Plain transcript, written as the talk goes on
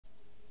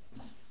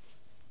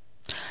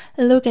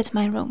Look at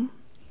my room.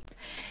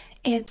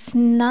 It's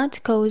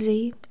not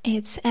cozy,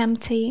 it's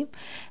empty,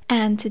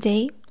 and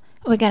today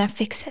we're gonna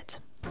fix it.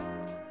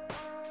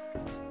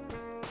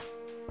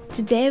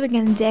 Today we're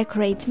gonna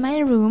decorate my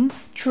room,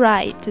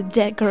 try to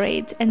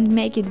decorate and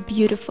make it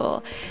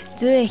beautiful.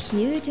 Do a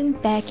huge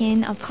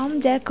unpacking of home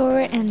decor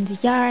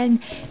and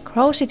yarn,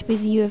 crochet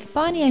with you a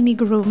funny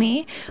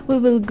amigurumi, we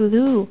will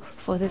glue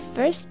for the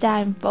first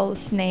time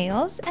false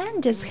nails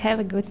and just have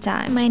a good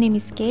time. My name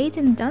is Kate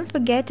and don't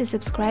forget to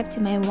subscribe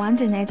to my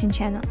Wonder Knitting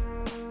channel.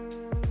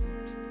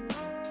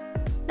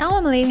 Now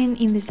I'm living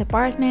in this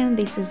apartment.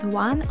 This is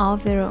one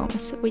of the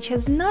rooms, which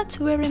has not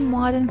very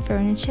modern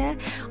furniture.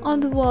 On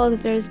the wall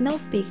there's no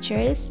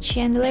pictures,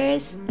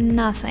 chandeliers,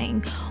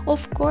 nothing.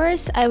 Of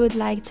course, I would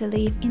like to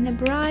live in a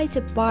bright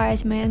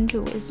apartment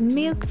with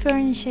milk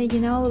furniture, you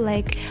know,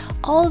 like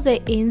all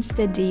the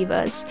Insta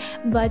divas.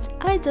 But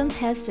I don't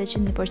have such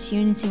an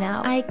opportunity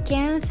now. I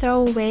can't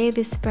throw away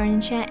this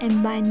furniture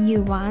and buy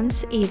new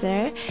ones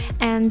either.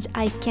 And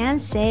I can't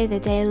say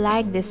that I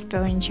like this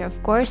furniture,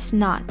 of course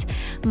not.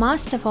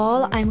 Most of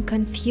all, I'm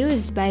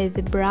confused by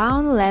the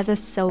brown leather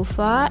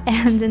sofa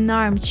and an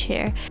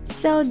armchair,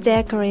 so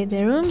decorate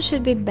the room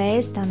should be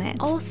based on it.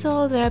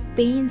 Also, there are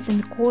pins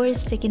and cords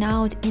sticking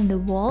out in the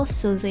wall,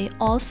 so they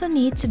also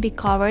need to be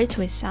covered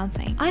with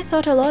something. I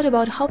thought a lot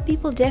about how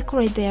people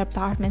decorate their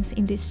apartments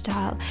in this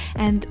style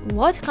and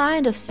what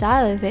kind of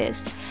style it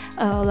is,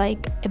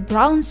 like a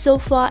brown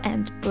sofa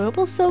and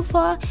purple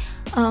sofa.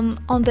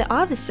 On the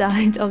other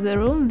side of the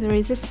room there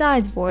is a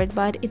sideboard,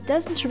 but it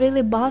doesn't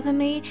really bother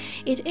me,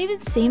 it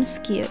even seems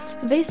cute.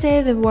 This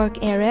is the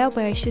work area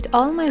where I shoot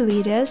all my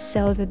videos,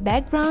 so the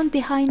background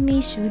behind me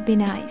should be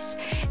nice.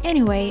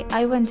 Anyway,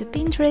 I went to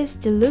Pinterest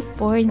to look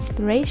for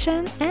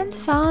inspiration and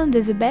found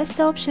that the best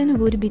option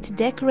would be to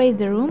decorate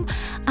the room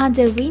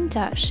under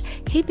vintage,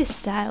 hippie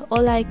style or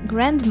like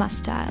grandma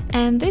style.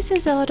 And this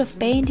is a lot of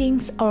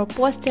paintings or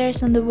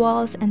posters on the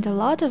walls and a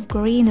lot of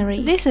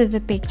greenery. This is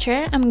the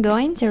picture I'm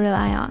going to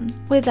rely on.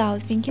 Without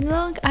thinking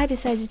long, I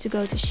decided to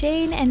go to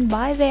Shein and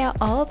buy there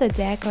all the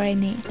decor I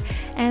need.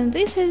 And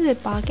this is the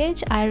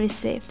package I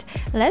received.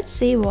 Let's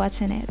see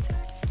what's in it.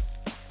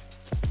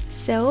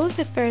 So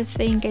the first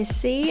thing I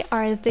see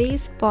are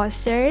these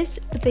posters,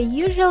 the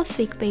usual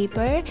thick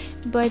paper,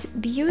 but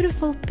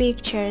beautiful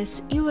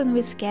pictures, even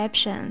with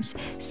captions.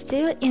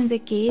 Still in the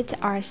kit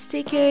are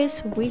stickers,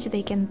 which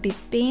they can be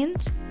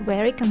pinned,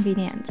 very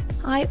convenient.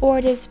 I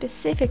ordered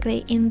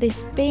specifically in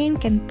this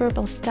pink and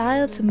purple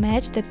style to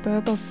match the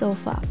purple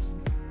sofa.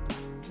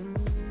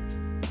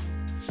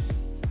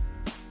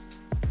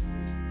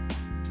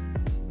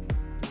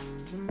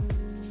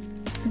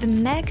 The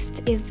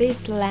next is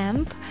this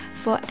lamp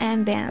for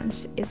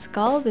ambience. It's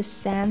called the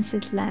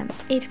Sunset lamp.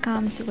 It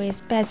comes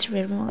with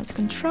battery remote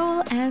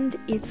control and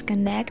it's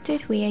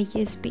connected via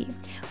USB.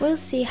 We'll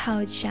see how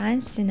it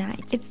shines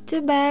tonight. It's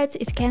too bad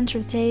it can't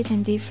rotate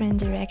in different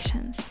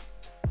directions.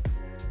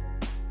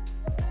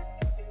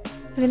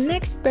 The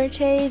next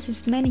purchase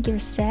is manicure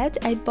set.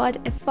 I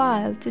bought a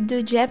file to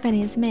do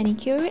Japanese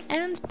manicure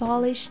and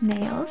polish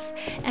nails,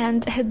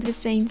 and at the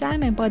same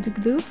time I bought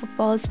glue for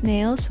false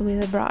nails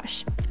with a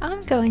brush.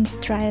 I'm going to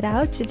try it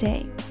out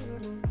today.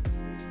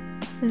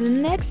 The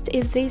next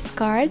is these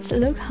cards.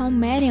 Look how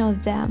many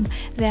of them.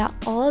 They are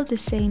all the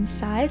same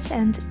size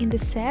and in the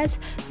set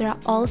there are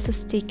also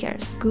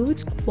stickers.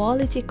 Good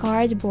quality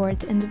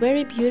cardboard and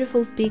very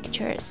beautiful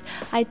pictures.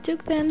 I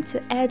took them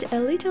to add a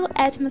little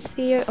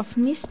atmosphere of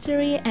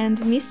mystery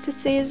and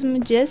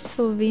mysticism just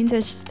for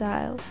vintage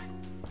style.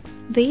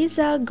 These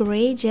are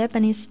grey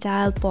Japanese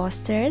style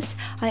posters.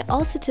 I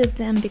also took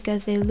them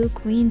because they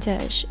look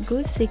vintage,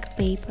 good thick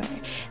paper.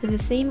 The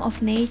theme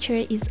of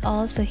nature is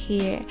also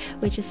here,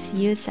 which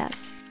suits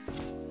us.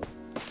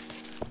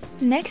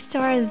 Next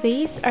are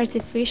these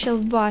artificial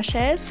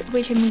bushes,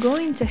 which I'm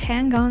going to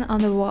hang on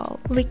the wall.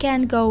 We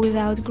can't go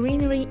without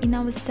greenery in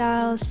our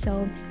style,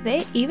 so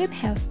they even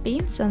have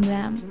pins on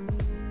them.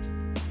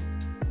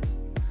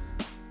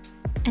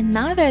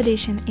 Another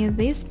addition is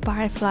these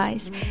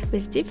butterflies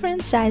with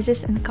different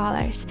sizes and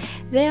colors.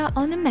 They are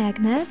on a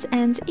magnet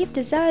and if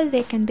desired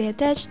they can be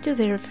attached to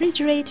the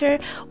refrigerator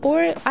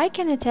or I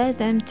can attach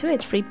them to a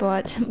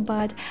tripod,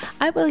 but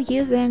I will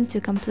use them to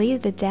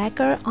complete the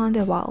decor on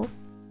the wall.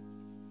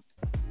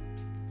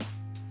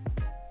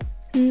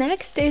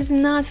 Next is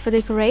not for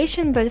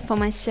decoration but for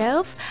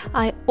myself.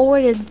 I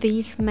ordered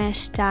these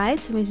mesh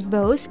tights with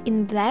bows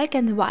in black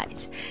and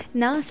white.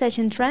 Now such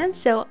a trend,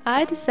 so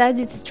I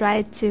decided to try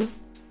it too.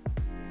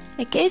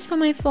 A case for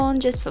my phone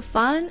just for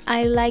fun.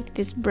 I like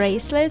this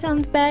bracelet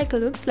on the back,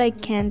 looks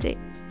like candy.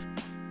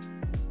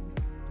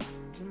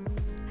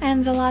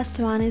 And the last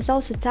one is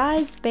also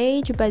tights,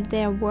 beige, but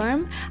they're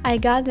warm. I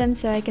got them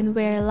so I can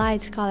wear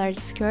light colored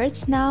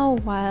skirts now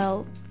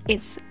while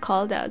it's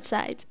cold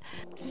outside.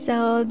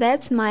 So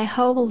that's my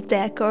whole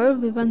decor.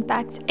 We've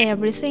unpacked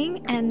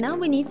everything and now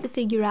we need to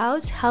figure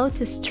out how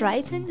to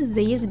straighten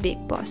these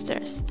big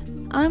posters.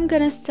 I'm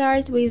gonna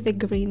start with the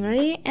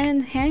greenery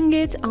and hang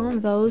it on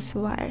those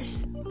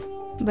wires.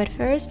 But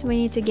first we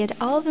need to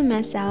get all the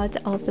mess out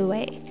of the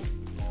way.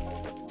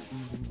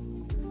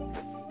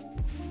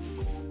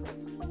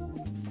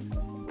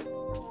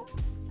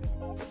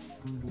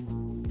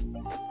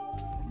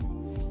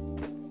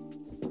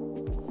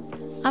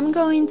 I'm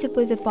going to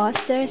put the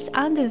posters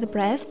under the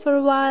press for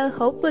a while,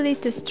 hopefully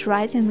to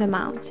straighten them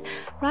out.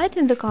 Write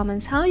in the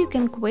comments how you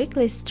can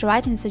quickly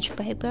straighten such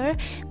paper.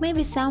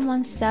 Maybe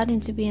someone's starting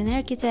to be an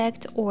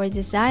architect or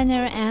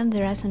designer and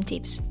there are some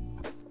tips.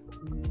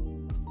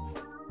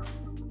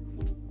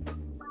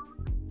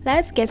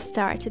 Let's get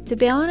started. To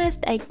be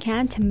honest, I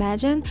can't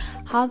imagine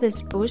how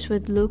this bush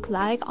would look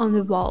like on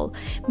the wall.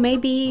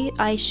 Maybe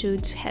I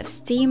should have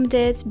steamed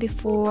it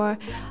before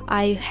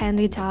I hang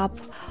it up,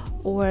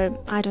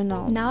 or I don't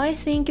know. Now I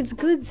think it's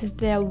good that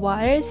there are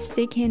wires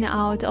sticking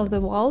out of the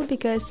wall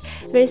because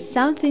there is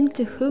something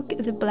to hook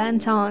the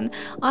plant on,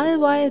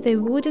 otherwise they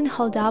wouldn't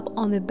hold up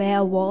on the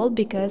bare wall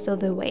because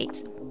of the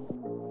weight.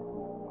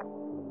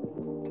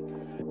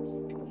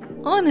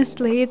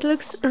 Honestly, it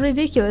looks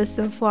ridiculous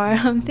so far.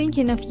 I'm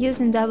thinking of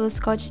using double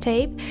scotch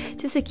tape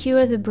to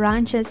secure the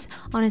branches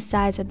on the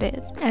sides a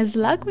bit. As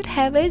luck would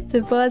have it,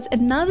 there was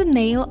another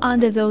nail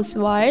under those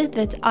wires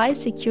that I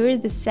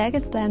secured the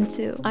second plant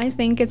to. I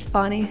think it's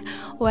funny.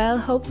 Well,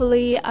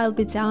 hopefully I'll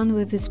be done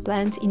with this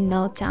plant in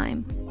no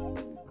time.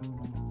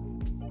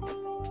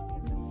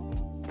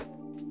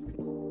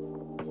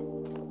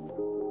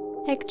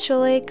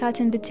 Actually,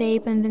 cutting the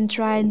tape and then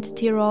trying to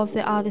tear off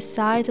the other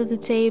side of the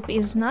tape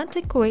is not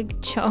a quick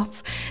job,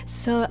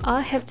 so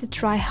I'll have to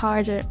try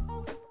harder.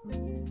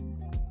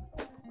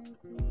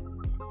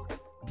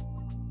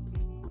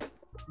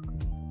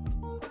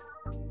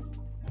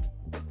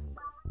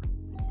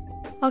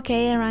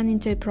 Okay, I ran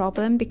into a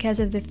problem because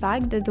of the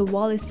fact that the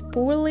wall is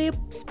poorly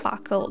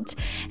spackled,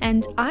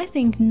 and I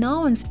think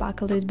no one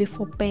spackled it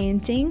before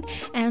painting,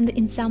 and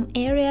in some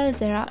areas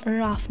there are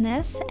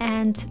roughness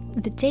and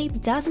the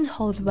tape doesn't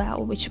hold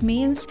well, which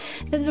means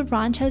that the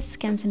branches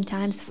can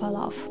sometimes fall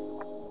off.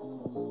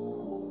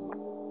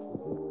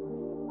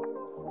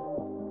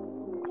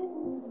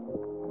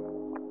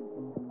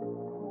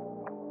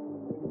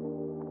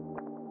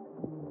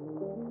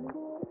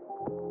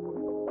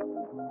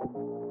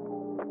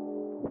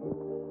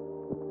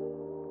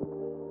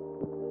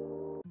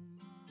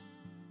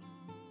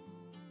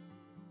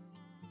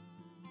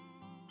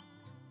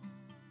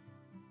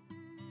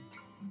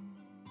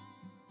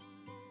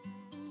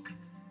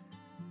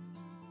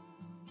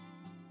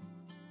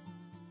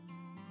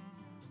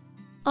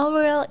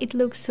 Overall, it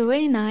looks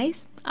very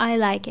nice, I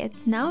like it.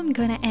 Now I'm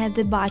gonna add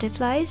the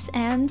butterflies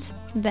and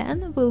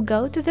then we'll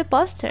go to the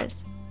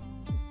posters.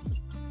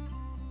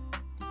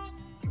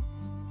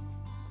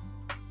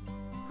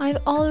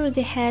 I've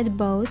already had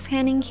bows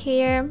hanging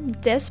here,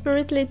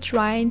 desperately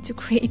trying to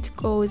create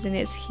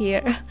coziness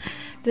here.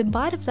 The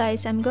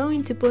butterflies I'm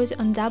going to put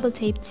on double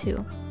tape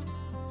too.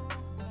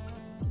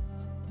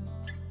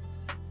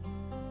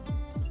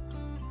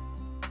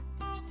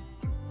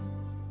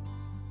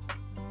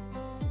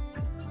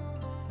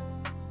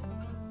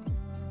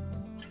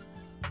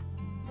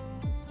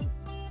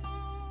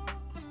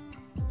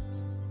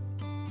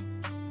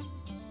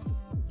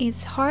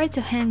 It's hard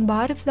to hang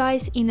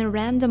butterflies in a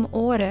random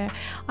order,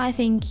 I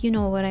think you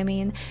know what I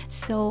mean,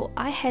 so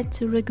I had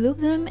to reglue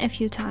them a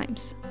few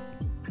times.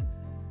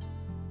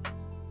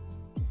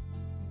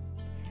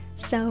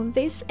 So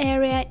this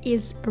area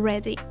is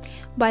ready.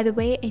 By the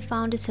way, I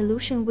found a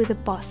solution with the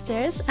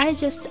posters. I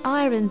just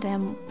ironed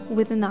them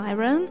with an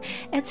iron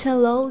at a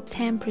low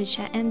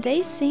temperature and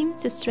they seem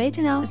to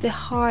straighten out. The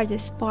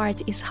hardest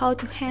part is how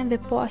to hang the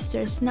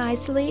posters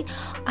nicely.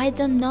 I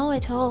don't know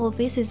at all.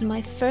 This is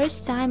my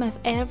first time I've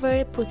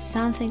ever put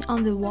something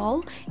on the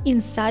wall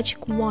in such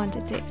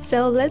quantity.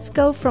 So let's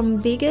go from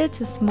bigger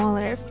to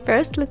smaller.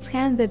 First, let's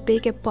hang the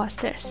bigger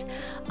posters.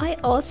 I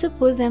also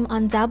put them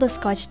on double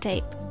scotch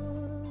tape.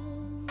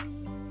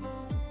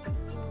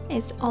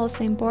 It's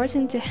also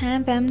important to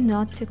hang them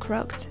not too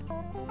crooked.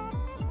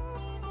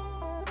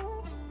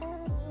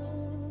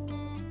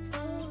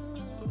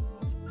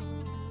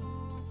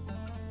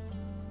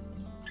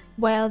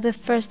 While the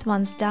first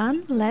one's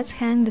done, let's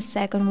hang the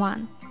second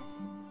one.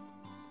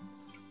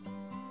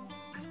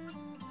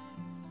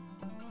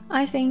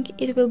 I think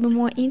it will be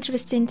more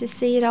interesting to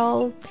see it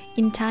all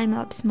in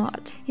time-lapse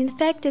mode. In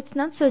fact, it's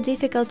not so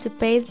difficult to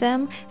paint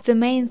them, the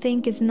main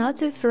thing is not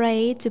to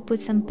afraid to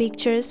put some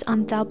pictures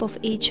on top of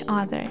each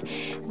other.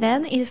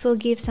 Then it will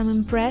give some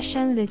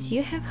impression that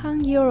you have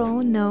hung your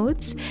own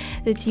notes,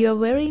 that you are a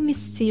very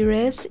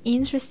mysterious,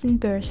 interesting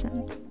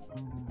person.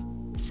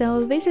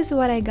 So this is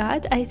what I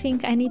got. I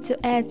think I need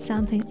to add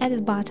something at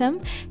the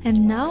bottom,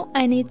 and now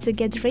I need to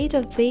get rid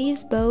of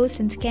these bows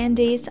and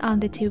candies on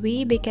the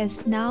TV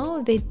because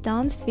now they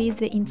don't fit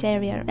the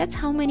interior. That's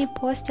how many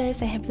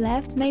posters I have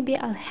left. Maybe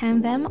I'll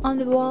hang them on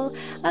the wall.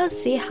 I'll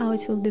see how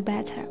it will be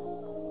better.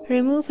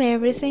 Remove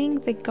everything.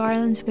 The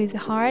garland with the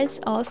hearts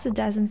also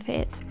doesn't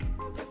fit.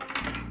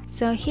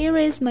 So here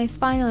is my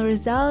final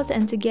result,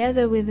 and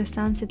together with the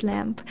sunset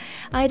lamp,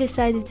 I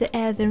decided to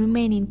add the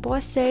remaining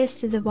posters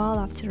to the wall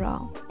after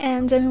all.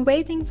 And I'm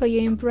waiting for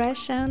your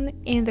impression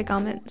in the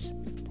comments.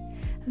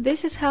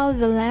 This is how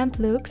the lamp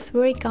looks,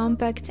 very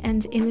compact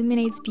and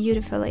illuminates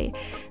beautifully.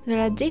 There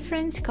are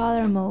different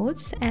color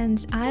modes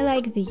and I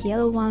like the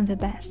yellow one the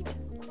best.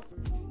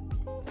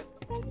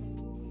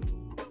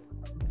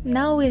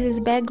 Now with this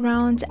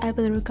background, I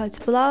will record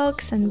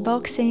vlogs,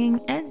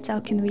 unboxing and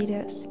talking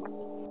videos.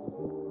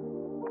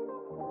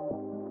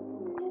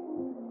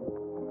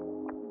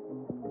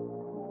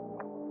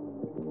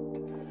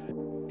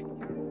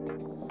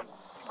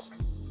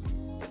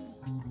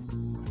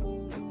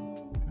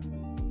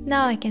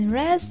 Now I can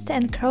rest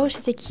and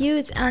crochet a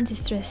cute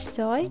anti-stress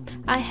toy.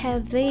 I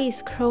have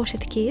these crochet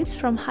kits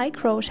from HOBBII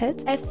Crochet,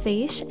 a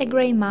fish, a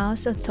grey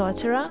mouse or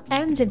Totoro,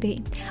 and a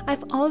bee.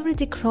 I've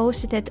already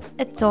crocheted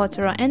a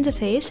Totoro and a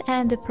fish,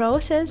 and the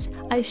process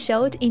I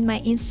showed in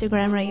my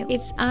Instagram reel.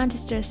 It's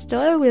anti-stress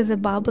toy with a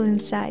bubble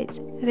inside.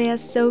 They are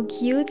so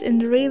cute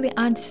and really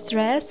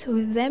anti-stress.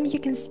 With them you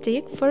can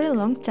stick for a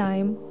long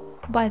time.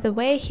 By the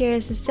way,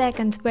 here's a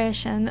second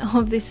version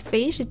of this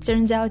fish. It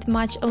turns out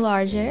much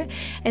larger,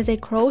 as I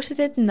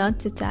crocheted not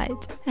too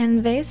tight.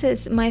 And this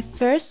is my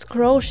first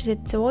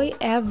crocheted toy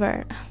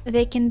ever.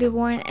 They can be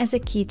worn as a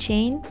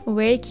keychain,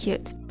 very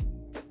cute.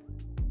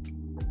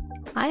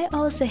 I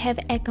also have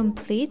a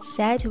complete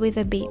set with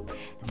a bee.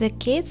 The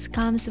kit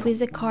comes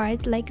with a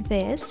card like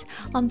this.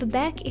 On the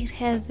back it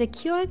has the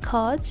QR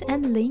codes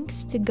and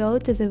links to go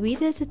to the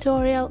video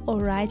tutorial or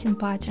writing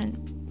pattern.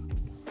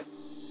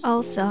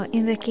 Also,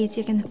 in the kit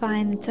you can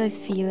find a toy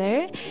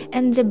filler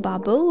and a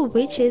bubble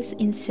which is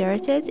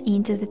inserted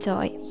into the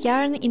toy.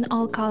 Yarn in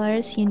all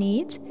colors you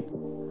need,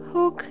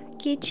 hook,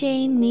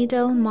 keychain,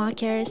 needle,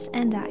 markers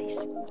and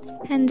eyes.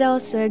 And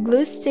also a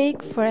glue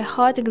stick for a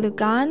hot glue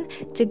gun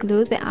to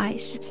glue the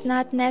eyes. It's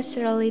not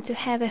necessarily to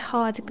have a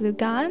hot glue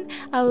gun.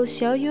 I will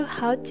show you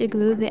how to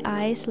glue the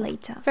eyes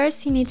later.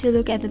 First you need to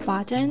look at the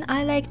pattern.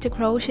 I like to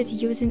crochet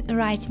using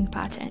writing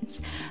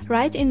patterns.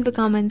 Write in the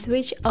comments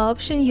which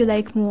option you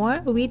like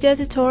more, video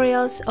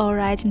tutorials or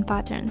writing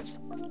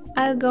patterns.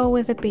 I'll go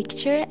with a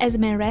picture as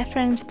my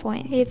reference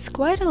point. It's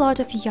quite a lot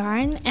of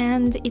yarn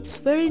and it's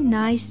very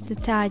nice to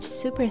touch,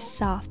 super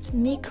soft,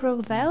 micro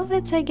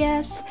velvet I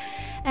guess.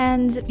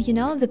 And you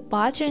know, the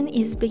pattern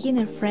is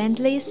beginner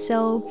friendly,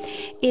 so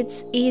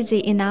it's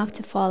easy enough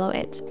to follow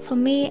it. For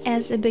me,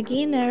 as a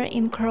beginner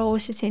in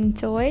crocheting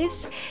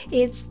toys,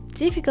 it's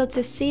difficult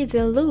to see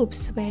the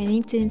loops where I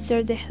need to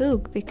insert the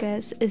hook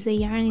because the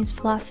yarn is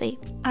fluffy.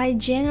 I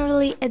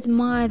generally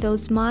admire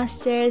those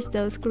masters,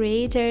 those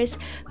creators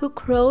who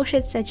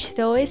crochet such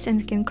toys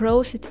and can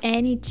crochet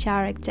any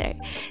character.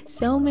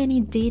 So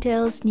many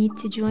details need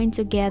to join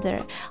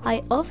together.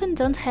 I often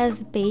don't have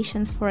the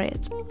patience for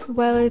it.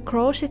 While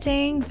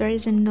crocheting, there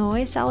is a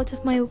noise out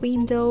of my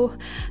window.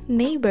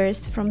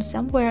 Neighbors from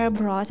somewhere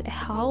brought a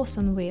house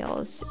on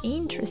wheels.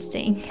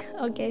 Interesting.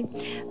 Okay,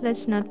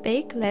 let's not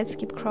pick, let's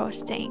keep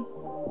crocheting.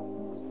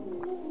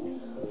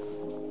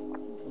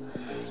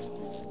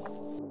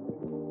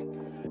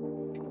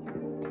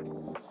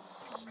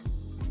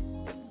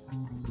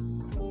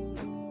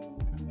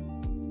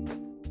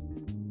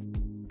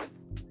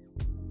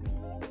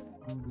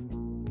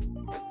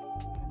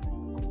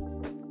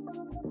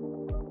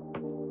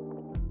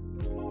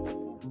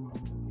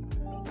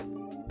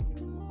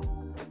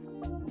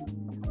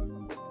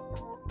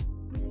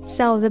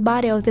 So the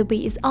body of the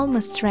bee is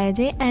almost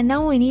ready and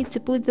now we need to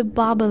put the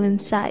bubble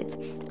inside.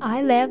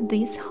 I left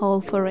this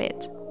hole for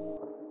it.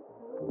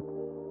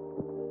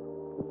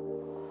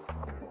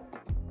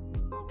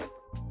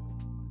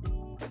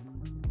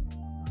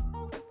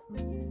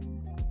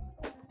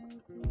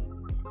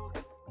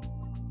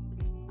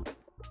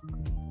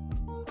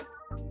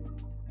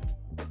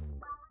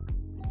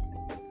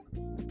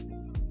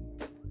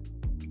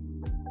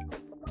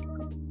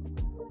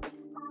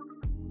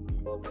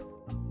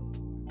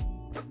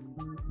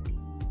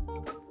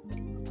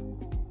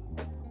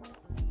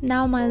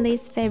 Now my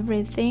least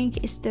favorite thing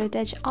is to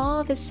attach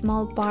all the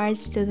small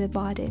parts to the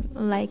body,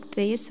 like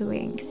these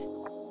wings.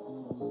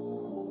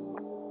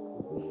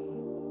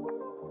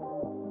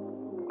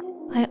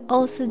 I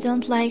also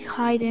don't like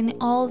hiding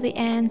all the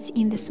ends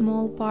in the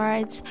small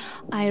parts.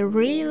 I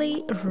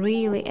really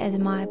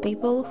admire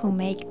people who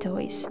make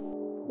toys.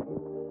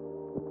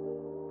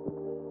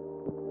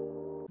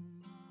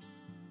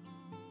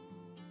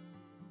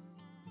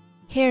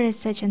 Here is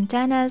such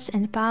antennas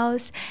and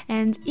paws,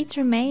 and it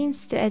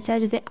remains to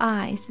attach the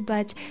eyes,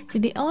 but to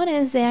be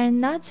honest they are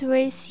not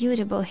very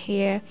suitable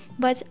here,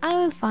 but I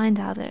will find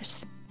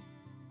others.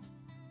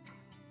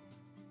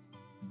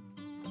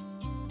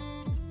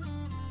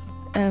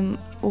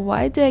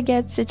 Why do I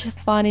get such a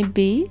funny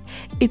bee?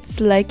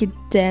 It's like it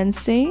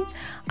dancing.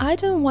 I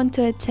don't want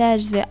to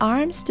attach the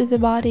arms to the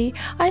body.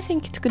 I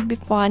think it could be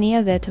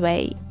funnier that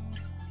way.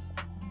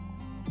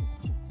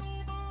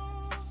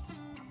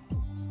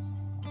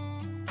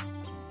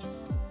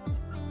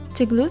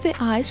 To glue the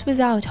eyes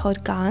without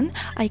hot gun,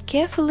 I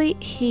carefully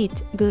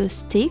heat glue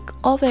stick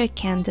over a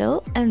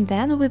candle and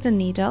then with a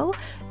needle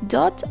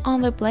dot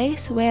on the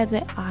place where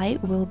the eye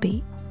will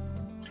be.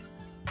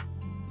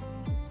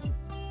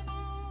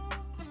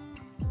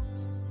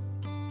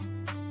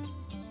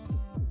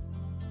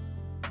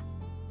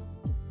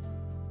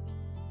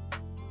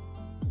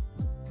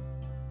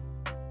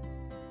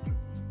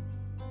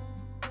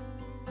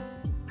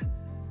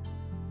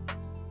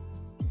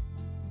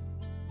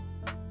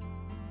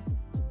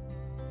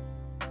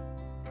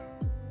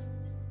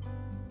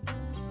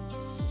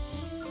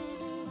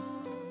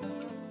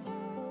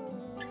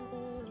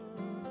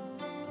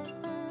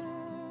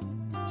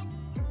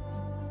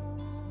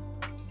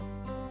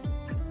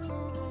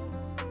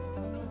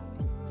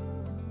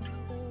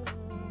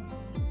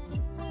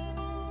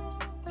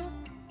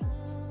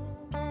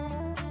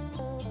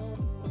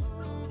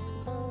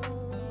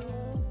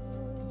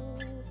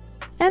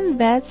 And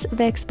that's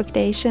the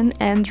expectation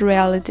and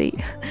reality.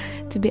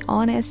 To be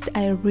honest,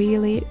 I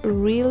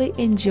really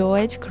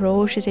enjoyed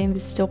crocheting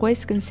these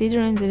toys,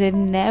 considering that I've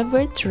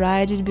never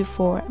tried it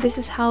before. This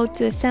is how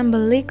to assemble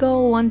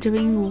Lego,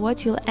 wondering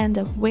what you'll end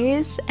up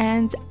with,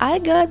 and I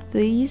got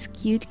these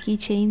cute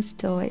keychains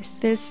toys.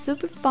 They're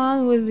super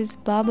fun with this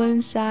bubble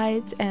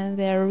inside, and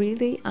they're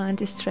really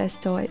anti-stress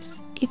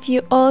toys. If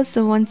you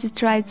also want to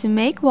try to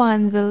make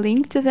one, the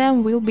link to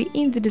them will be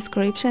in the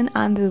description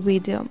under the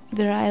video.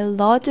 There are a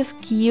lot of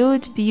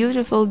cute,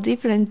 beautiful,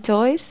 different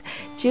toys.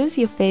 Choose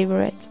your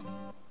favorite.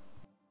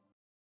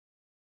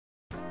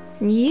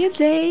 New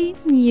day,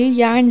 new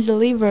yarn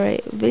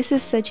delivery. This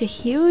is such a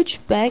huge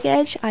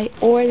package I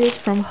ordered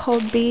from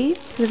HOBBII.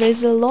 There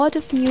is a lot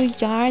of new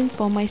yarn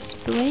for my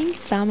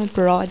spring-summer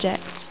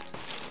projects.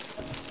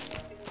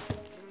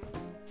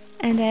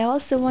 And I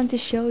also want to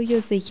show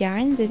you the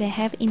yarn that I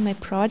have in my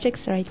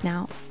projects right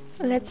now.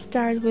 Let's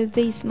start with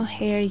this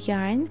mohair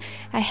yarn.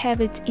 I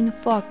have it in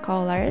 4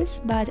 colors,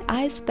 but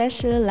I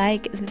especially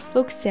like the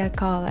fuchsia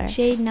color,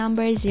 shade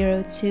number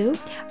 02.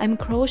 I'm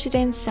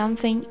crocheting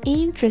something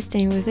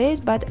interesting with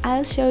it, but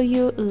I'll show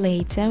you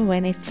later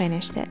when I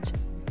finished it.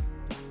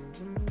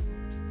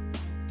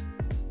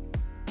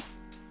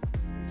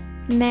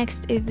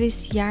 Next is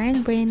this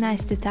yarn, very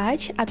nice to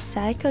touch,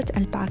 upcycled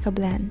alpaca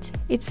blend.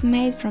 It's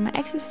made from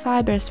excess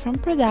fibers from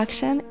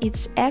production,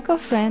 it's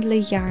eco-friendly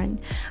yarn.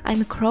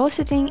 I'm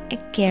crocheting a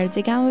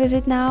cardigan with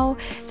it now,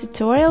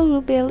 tutorial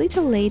will be a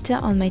little later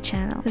on my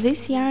channel.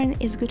 This yarn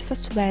is good for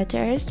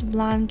sweaters,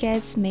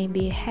 blankets,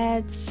 maybe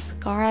hats,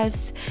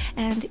 scarves,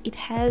 and it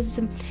has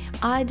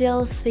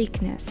ideal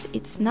thickness.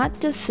 It's not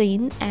too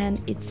thin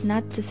and it's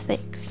not too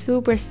thick.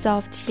 Super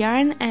soft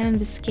yarn, and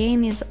the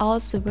skein is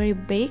also very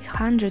big,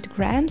 100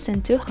 grams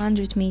and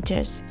 200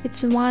 meters.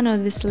 It's one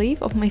of the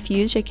sleeve of my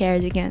future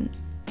cardigan.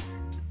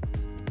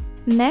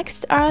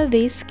 Next are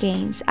these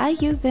skeins. I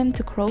use them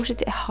to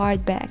crochet a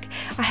heart bag.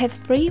 I have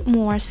 3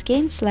 more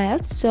skeins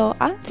left, so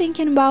I'm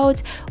thinking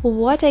about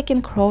what I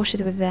can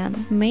crochet with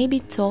them. Maybe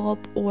top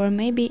or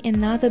maybe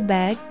another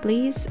bag.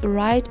 Please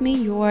write me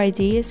your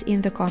ideas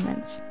in the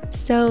comments.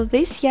 So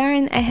this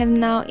yarn I have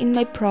now in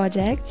my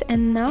project,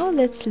 and now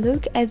let's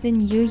look at the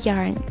new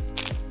yarn.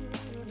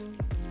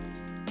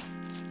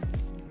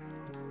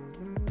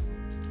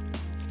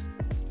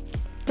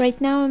 Right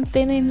now I'm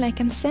feeling like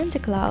I'm Santa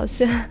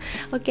Claus.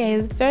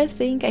 Okay, the first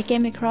thing I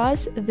came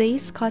across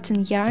this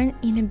cotton yarn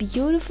in a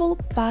beautiful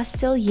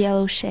pastel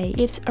yellow shade.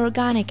 It's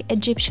organic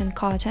Egyptian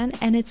cotton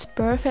and it's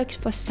perfect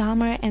for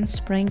summer and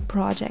spring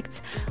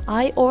projects.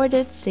 I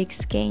ordered 6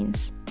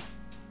 skeins.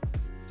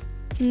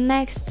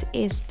 Next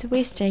is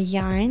twister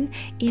yarn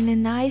in a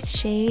nice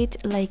shade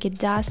like a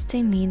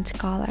dusty mint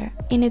color.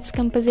 In its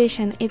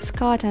composition it's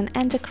cotton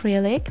and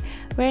acrylic,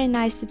 very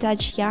nice to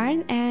touch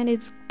yarn, and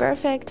it's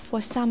perfect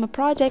for summer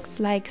projects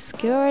like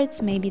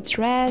skirts, maybe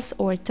dress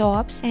or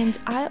tops, and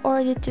I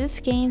ordered 2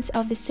 skeins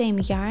of the same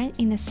yarn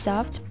in a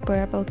soft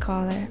purple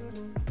color.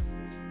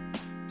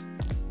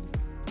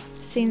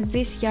 Since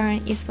this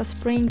yarn is for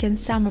spring and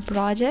summer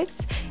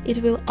projects,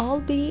 it will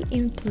all be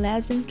in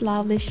pleasant,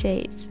 lovely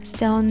shades.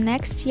 So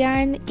next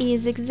yarn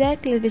is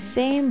exactly the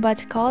same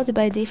but called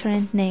by a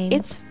different name.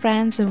 It's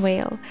Friends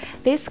Whale.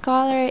 This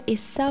color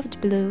is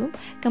soft blue,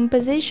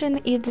 composition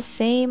is the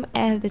same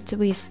as the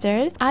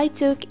twister. I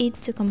took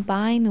it to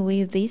combine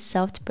with this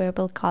soft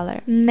purple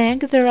color.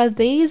 Next there are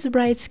these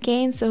bright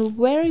skeins of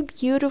very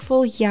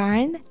beautiful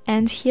yarn,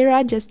 and here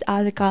are just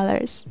other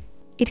colors.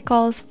 It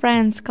calls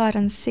Friends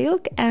Cotton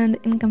Silk, and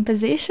in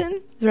composition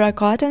there are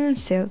cotton and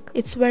silk.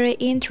 It's very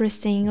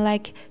interesting,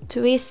 like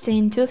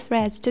twisting 2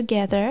 threads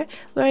together,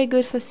 very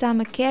good for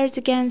summer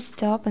cardigans,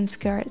 top and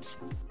skirts.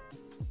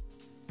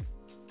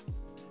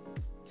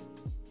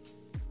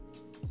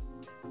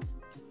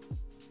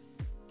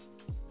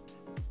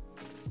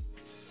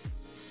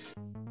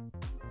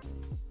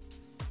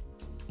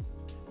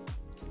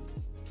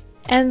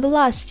 And the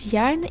last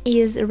yarn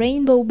is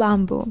Rainbow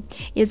Bamboo.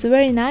 It's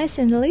very nice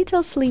and a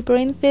little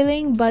slippery in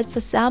feeling, but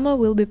for summer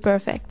will be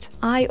perfect.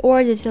 I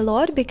ordered a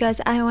lot because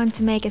I want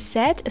to make a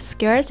set, a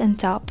skirt and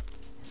top.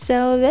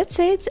 So that's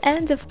it,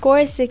 and of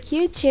course a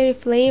cute cherry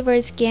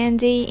flavored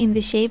candy in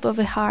the shape of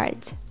a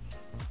heart.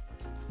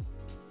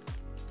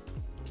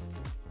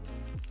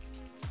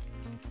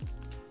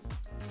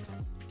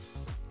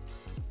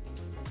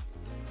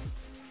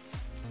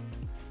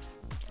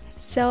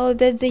 So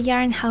that's the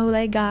yarn haul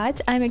I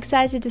got. I'm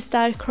excited to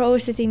start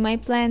crocheting my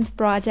planned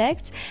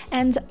projects,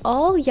 and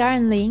all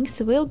yarn links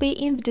will be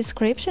in the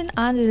description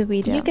under the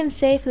video. You can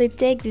safely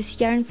take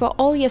this yarn for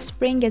all your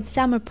spring and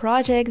summer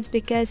projects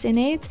because in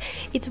it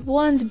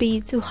won't be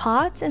too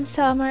hot in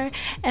summer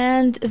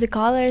and the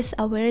colors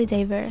are very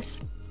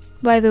diverse.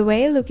 By the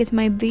way, look at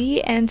my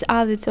bee and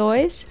other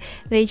toys,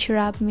 they cheer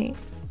up me.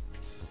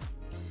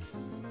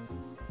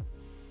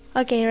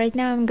 Okay, right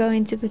now I'm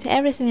going to put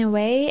everything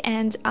away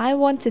and I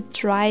want to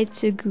try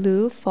to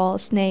glue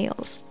false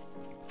nails.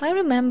 I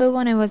remember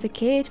when I was a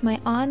kid, my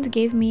aunt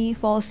gave me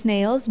false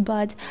nails,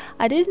 but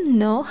I didn't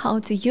know how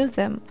to use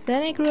them.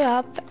 Then I grew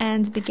up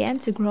and began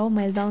to grow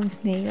my long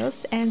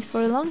nails, and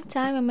for a long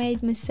time I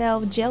made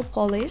myself gel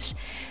polish,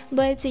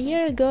 but a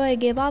year ago I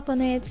gave up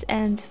on it,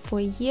 and for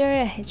a year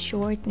I had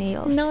short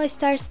nails. Now I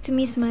started to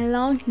miss my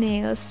long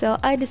nails, so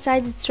I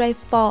decided to try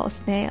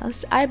false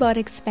nails. I bought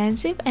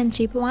expensive and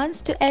cheap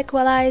ones to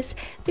equalize.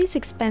 These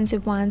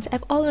expensive ones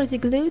I've already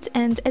glued,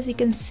 and as you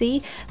can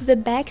see, the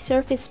back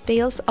surface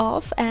peels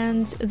off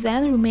and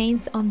then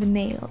remains on the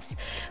nails.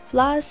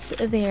 Plus,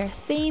 they're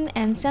thin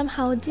and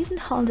somehow didn't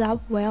hold up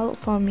well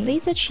for me.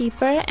 These are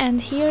cheaper, and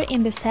here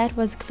in the set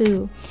was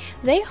glue.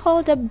 They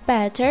hold up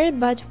better,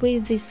 but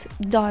with this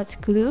dot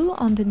glue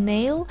on the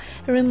nail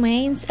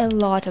remains a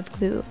lot of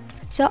glue.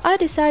 So I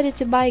decided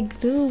to buy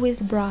glue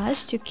with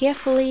brush to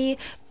carefully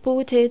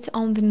put it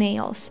on the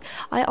nails.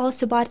 I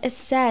also bought a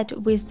set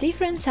with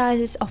different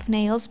sizes of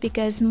nails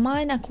because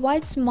mine are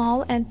quite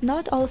small and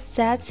not all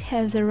sets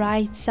have the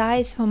right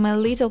size for my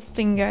little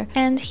finger.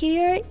 And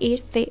here it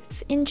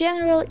fits. In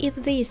general, if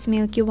these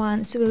milky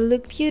ones will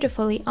look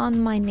beautifully on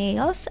my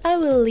nails, I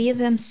will leave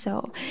them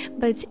so.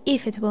 But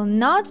if it will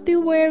not be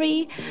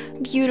very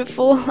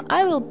beautiful,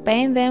 I will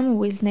paint them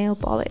with nail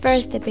polish.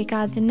 First I pick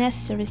out the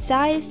necessary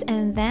size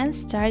and then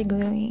start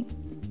gluing.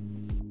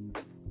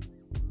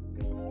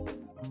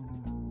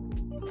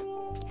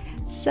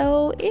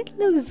 So it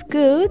looks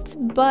good,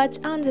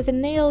 but under the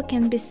nail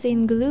can be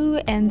seen glue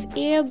and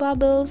air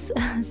bubbles,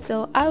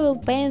 so I will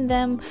paint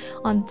them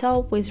on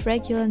top with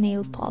regular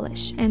nail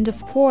polish. And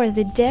of course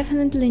they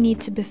definitely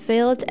need to be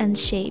filled and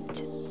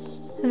shaped.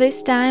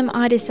 This time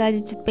I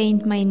decided to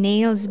paint my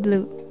nails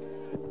blue.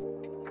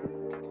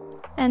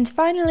 And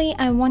finally,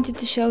 I wanted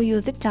to show you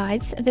the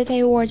tights that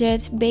I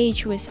ordered.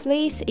 Beige with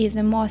fleece is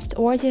the most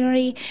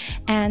ordinary,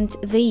 and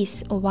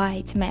these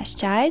white mesh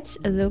tights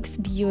looks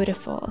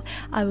beautiful.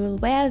 I will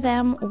wear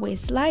them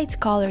with light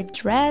colored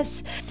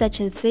dress, such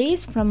as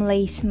this from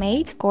Lace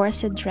Made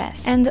corset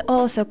dress, and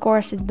also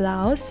corset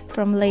blouse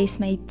from Lace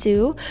Made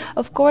too.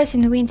 Of course,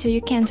 in winter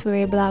you can't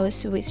wear a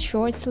blouse with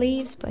short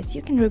sleeves, but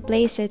you can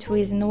replace it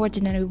with an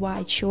ordinary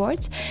white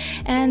short,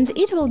 and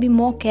it will be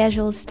more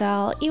casual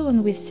style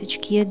even with such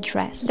cute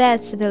dress.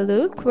 That's the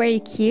look, very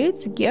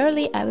cute,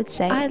 girly I would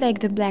say. I like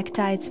the black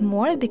tights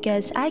more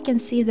because I can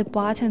see the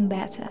button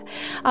better.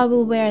 I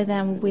will wear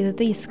them with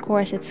this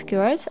corset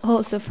skirt,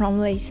 also from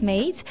Lace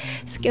Made.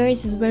 Skirt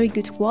is very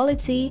good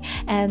quality,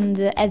 and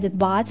at the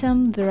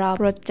bottom there are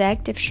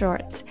protective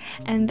shorts.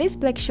 And this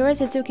black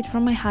shirt I took it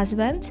from my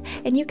husband,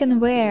 and you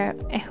can wear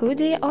a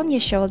hoodie on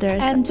your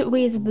shoulders, and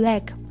with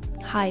black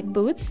high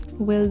boots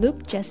will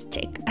look just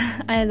chic.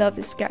 I love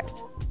this skirt.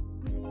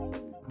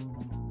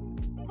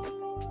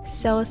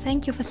 So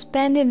thank you for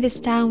spending this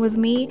time with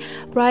me.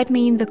 Write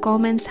me in the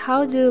comments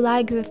how do you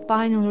like the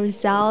final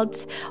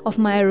result of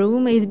my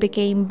room, it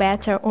became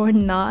better or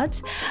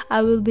not.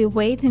 I will be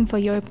waiting for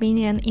your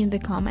opinion in the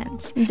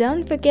comments.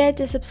 Don't forget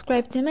to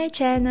subscribe to my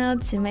channel,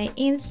 to my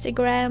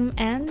Instagram,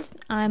 and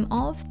I'm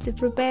off to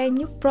prepare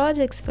new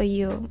projects for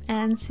you.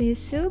 And see you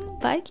soon,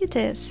 bye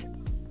cuties!